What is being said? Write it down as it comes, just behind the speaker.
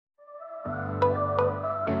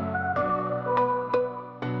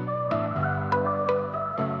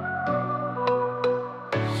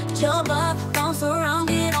Jump up, bounce around,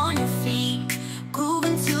 get on your feet,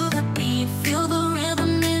 grooving to the beat, feel the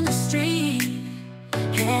rhythm in the street.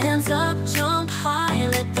 Hands up, jump high,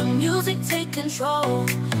 let the music take control.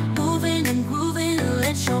 Moving and grooving,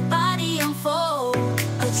 let your body unfold.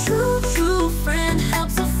 A true friend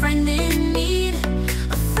helps a friend in need.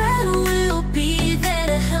 A friend will be there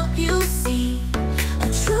to help you see. A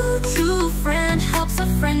true friend helps a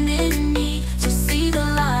friend in need to see the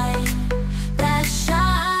light that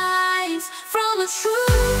shines from a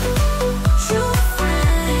true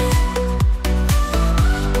friend.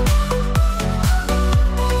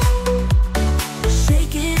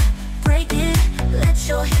 Shake it, break it, let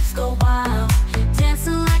your hips go wild.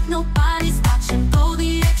 Dancing like nobody's watching, go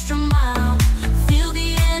the extra mile. Feel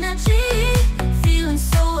the energy, feeling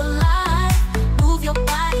so alive. Move your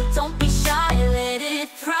body, don't be shy, let it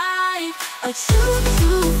thrive. A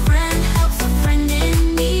true friend helps a friend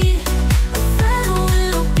in need. A friend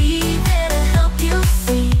will be there to help you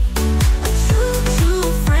see. A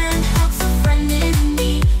true friend helps a friend in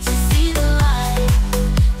need to see the light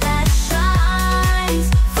that shines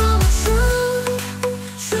from a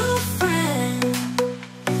true friend.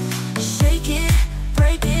 Shake it,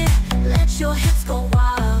 break it, let your hips go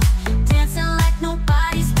wild. Dancing like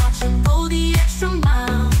nobody's watching, go the extra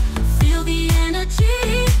mile. Feel the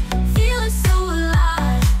energy, feeling so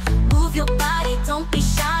alive. Move your body, don't be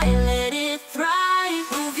shy, let it thrive.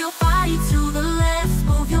 Move your body to the left,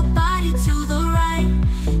 move your body to the right.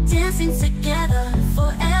 Dancing together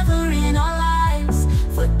forever in our lives.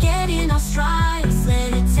 Forgetting our strides,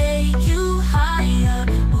 let it take you higher.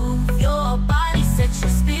 Move your body, set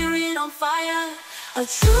your spirit on fire. A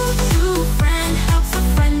true friend helps a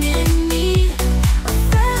friend in need. A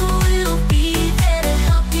friend will be there to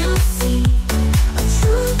help you see. A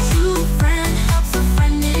true friend helps a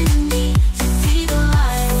friend in need to see the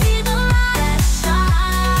light that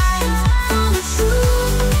shines from a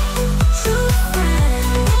true friend.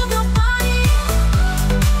 Move your body.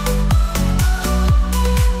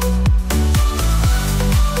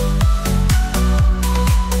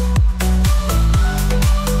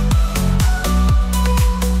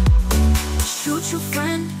 True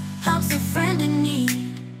friend helps a friend in need.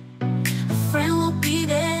 A friend will be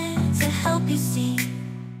there to help you see.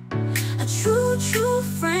 A true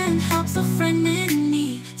friend helps a friend in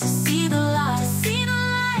need to see the light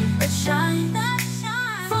that shines